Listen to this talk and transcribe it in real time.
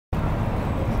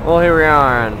Well, here we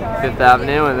are on Fifth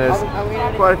Avenue, and there's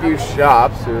quite a few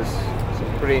shops. There's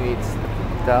some pretty neat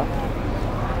stuff.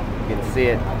 You can see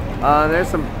it. There's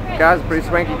some guys with pretty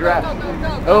swanky dress.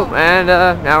 Oh, and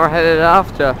now we're headed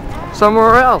off to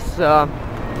somewhere else. Where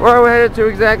are we headed to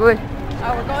exactly?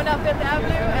 We're going down Fifth Avenue,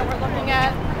 and we're looking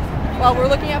at, well, we're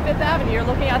looking at Fifth Avenue. You're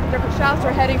looking at the different shops.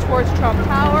 We're heading towards Trump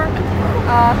Tower.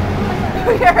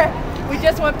 We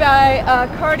just went by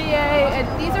Cartier,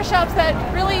 and these are shops that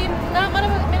really not many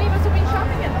of us have been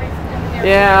shopping in recently.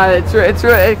 Yeah,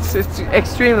 it's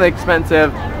extremely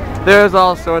expensive. There's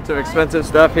all sorts of expensive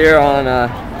stuff here on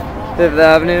Fifth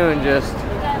Avenue, and just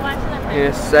in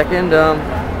a second.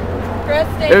 Chris,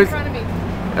 stay in front of me.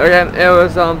 Okay, it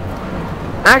was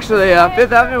actually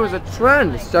Fifth Avenue was a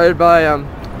trend started by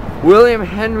William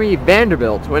Henry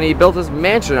Vanderbilt when he built his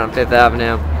mansion on Fifth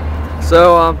Avenue.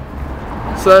 So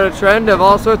a trend of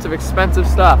all sorts of expensive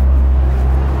stuff.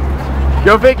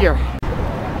 Go figure.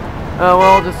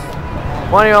 Well, just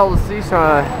wanting y'all to see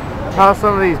how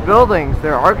some of these buildings,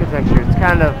 their architecture, it's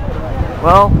kind of,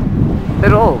 well, a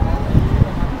bit old.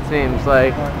 It seems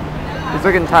like these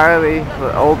look entirely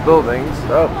old buildings.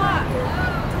 Oh.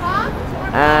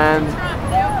 And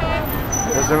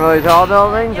there's some really tall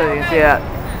buildings, as you can see that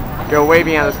go way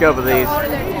beyond the scope of these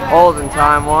olden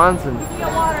time ones, and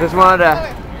just wanted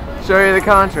to show you the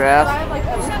contrast.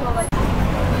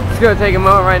 Just gonna take a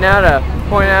moment right now to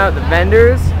point out the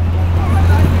vendors.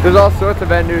 There's all sorts of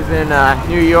vendors in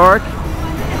New York.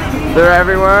 They're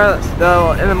everywhere.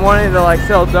 In the morning they'll like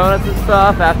sell donuts and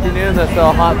stuff. Afternoon they'll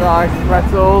sell hot dogs and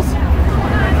pretzels.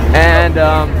 And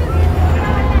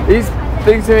these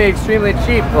things can be extremely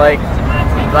cheap, like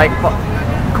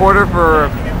quarter for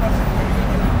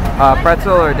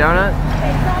pretzel or donut.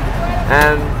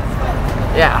 And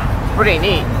yeah, it's pretty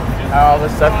neat how all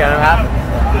this stuff kind of happens.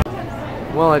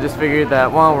 Well, I just figured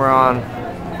that while we're on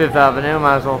Fifth Avenue,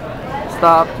 might as well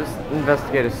stop, just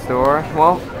investigate a store.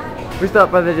 Well, we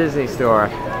stopped by the Disney store.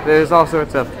 There's all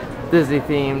sorts of Disney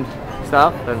themed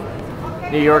stuff and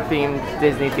New York themed,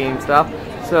 Disney themed stuff.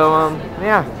 So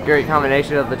yeah, great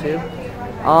combination of the two.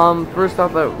 First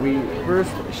shop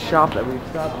that we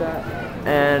stopped at,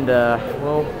 and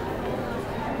well,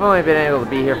 I've only been able to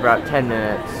be here for about 10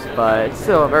 minutes, but it's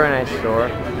still a very nice store.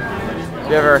 If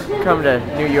you ever come to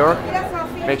New York,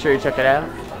 make sure you check it out.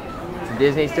 It's a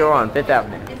Disney store on Fifth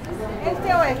Avenue.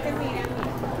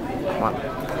 Come on.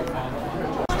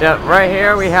 Yeah, right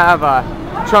here we have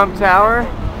Trump Tower.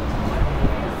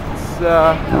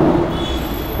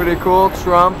 It's pretty cool,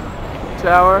 Trump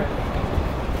Tower.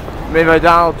 Made by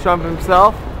Donald Trump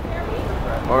himself.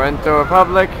 Oriental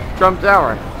Republic, Trump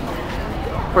Tower.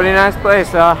 Pretty nice place.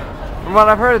 From what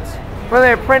I've heard, it's where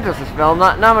the Apprentice is filmed.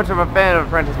 Not much of a fan of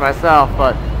Apprentice myself,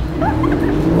 but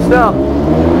still.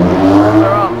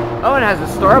 Oh, and it has a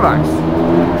Starbucks.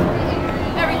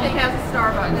 Everything has a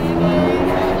Starbucks.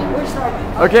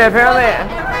 Okay, apparently.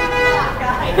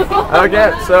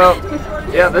 Okay, so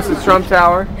yeah, this is Trump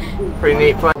Tower. Pretty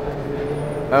neat place.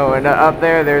 Oh, and up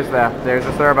there, there's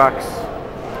a Starbucks,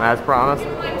 as promised.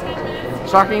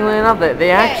 Shockingly enough,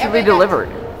 they actually delivered.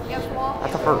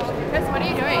 That's a first. Chris, what are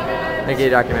you doing? Making a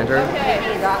documentary. Okay.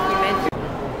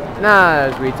 Now,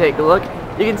 as we take a look,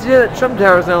 you can see that Trump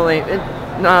Tower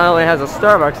not only has a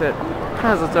Starbucks, it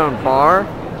has its own bar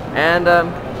and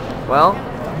well,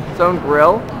 its own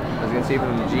grill, as you can see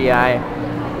from the Grille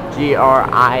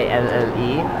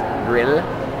grill.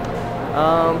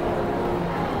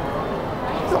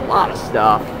 It's a lot of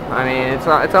stuff. I mean, it's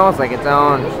almost like its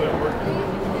own.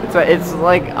 It's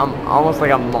like almost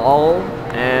like a mall,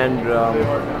 and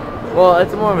well,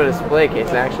 it's more of a display case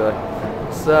actually.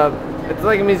 It's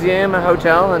like a museum, a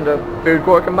hotel, and a food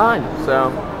court combined.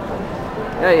 So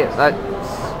yeah, that's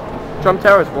Trump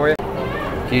Towers for you.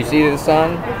 Do you see the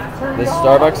sign? This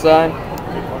Starbucks sign?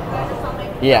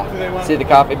 Yeah. See the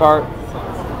coffee part?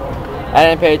 I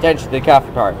didn't pay attention to the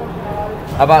coffee part.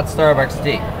 How about Starbucks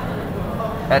tea?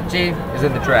 That tea is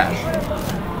in the trash.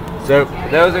 So, for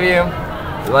those of you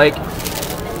who like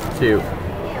to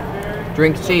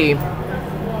drink tea,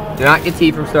 do not get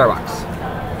tea from Starbucks.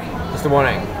 Just a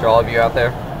warning to all of you out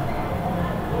there.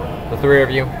 The three of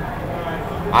you.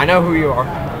 I know who you are.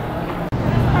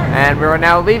 And we're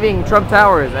now leaving Trump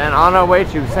Towers and on our way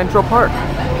to Central Park.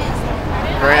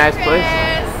 Very nice place.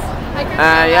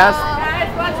 Yes.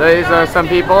 So these are some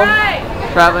people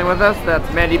traveling with us. That's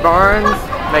Mandy Barnes,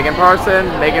 Megan Parson,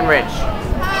 Megan Rich.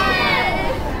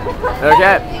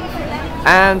 Okay.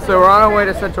 And so we're on our way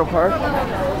to Central Park.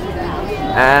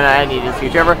 And I need to see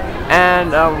Trevor.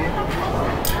 And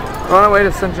we're on our way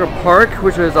to Central Park,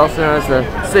 which was also known as the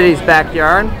city's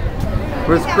backyard. It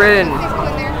was created in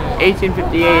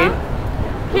 1858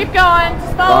 Keep going.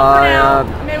 Just follow for By,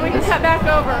 now. Maybe we can cut back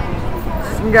over.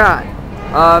 some guy.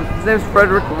 His name's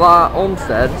Frederick Law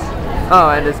Olmsted.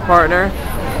 Oh, and his partner,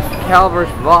 Calvert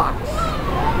Vox.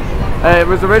 It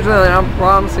was originally an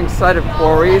unpromising site of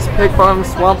quarries, pig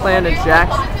farms, swampland, and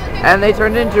shacks, and they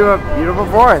turned into a beautiful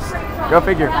forest. Go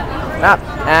figure. Ah,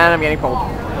 and I'm getting cold.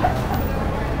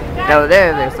 Now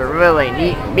there's a really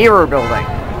neat mirror building.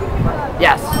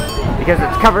 Yes, because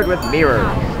it's covered with mirrors.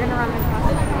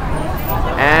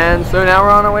 And so now we're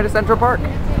on our way to Central Park.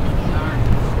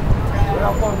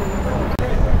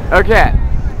 Okay,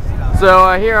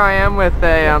 so here I am with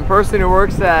a person who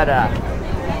works at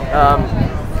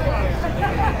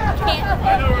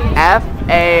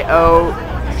FAO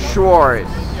Schwarz.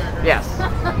 Yes.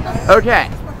 Okay,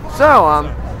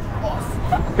 so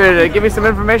could you give me some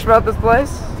information about this place?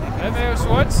 FAO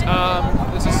Schwarz.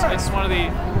 It's one of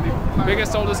the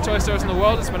biggest, oldest toy stores in the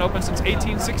world. It's been open since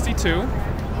 1862,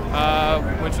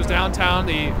 which was downtown.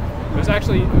 It was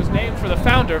named for the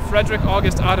founder, Frederick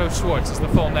August Otto Schwarz is the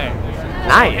full name.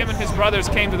 Nice. So him and his brothers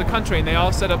came to the country and they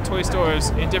all set up toy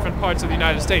stores in different parts of the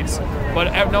United States.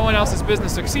 But no one else's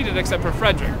business succeeded except for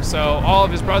Frederick. So all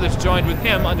of his brothers joined with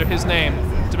him under his name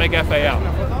to make FAO.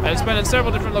 And it's been in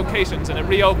several different locations, and it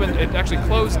reopened. It actually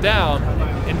closed down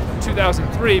in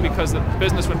 2003 because the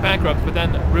business went bankrupt, but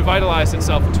then revitalized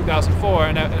itself in 2004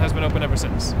 and it has been open ever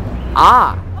since.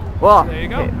 Ah, well, There you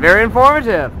go. Very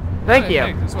informative. Thank you.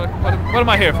 Hey, that's what am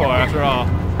I here for, after all?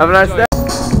 Have a nice day.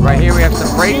 Right here we have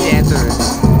some break dancers.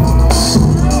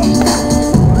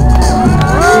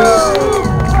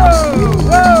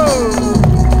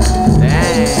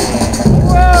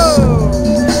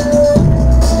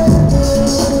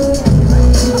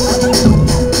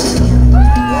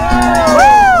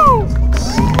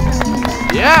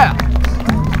 Yeah.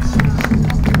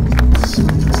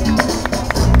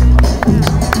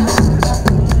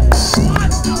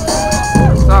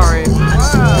 Sorry.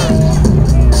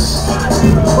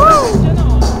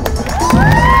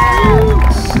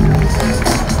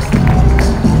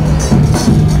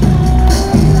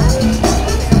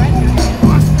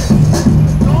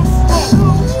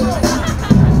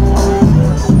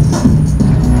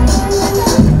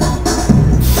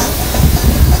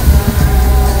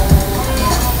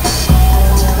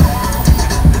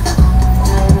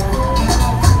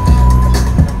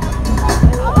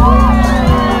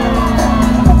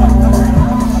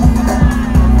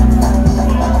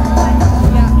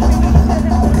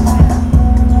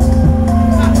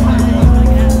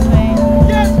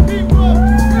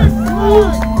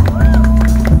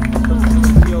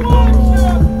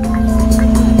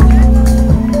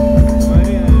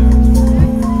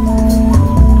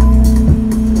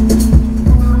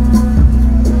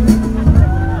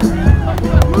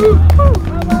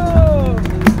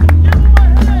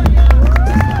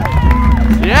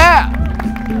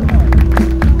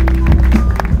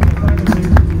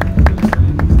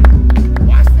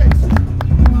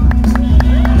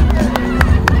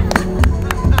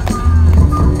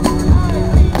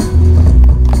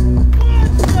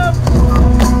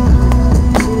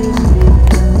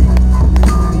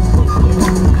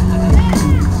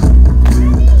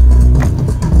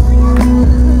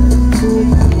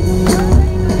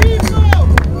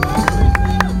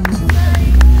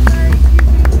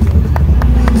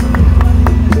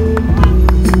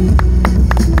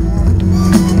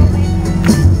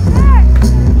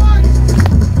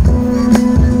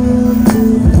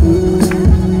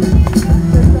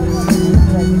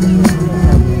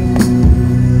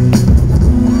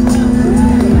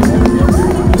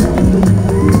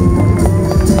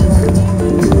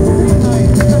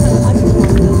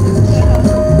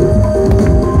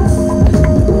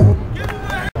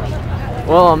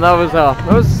 Well, that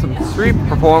was some street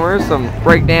performers, some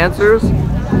break dancers.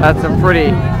 Had some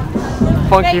pretty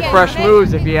funky, fresh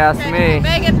moves, if you ask me.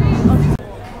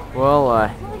 Well,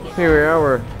 here we are.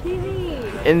 We're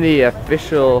in the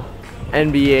official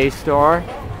NBA store.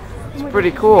 It's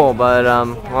pretty cool, but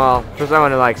well, for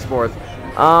someone who likes sports,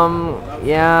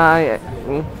 yeah.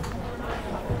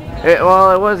 It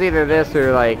was either this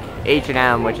or like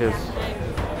H&M, which is.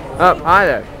 Oh, hi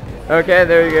there. Okay,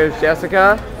 there goes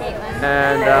Jessica.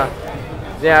 And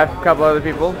yeah, a couple other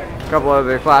people, a couple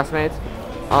other classmates.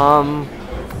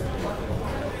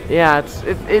 Yeah,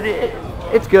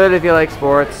 it's good if you like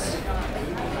sports.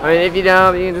 I mean, if you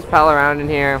don't, you can just pal around in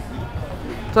here.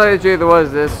 To tell you the truth, there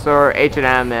was this or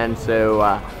H&M, and so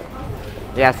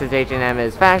yeah, since H&M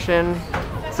is fashion,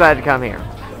 decided to come here.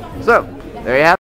 So there you have it.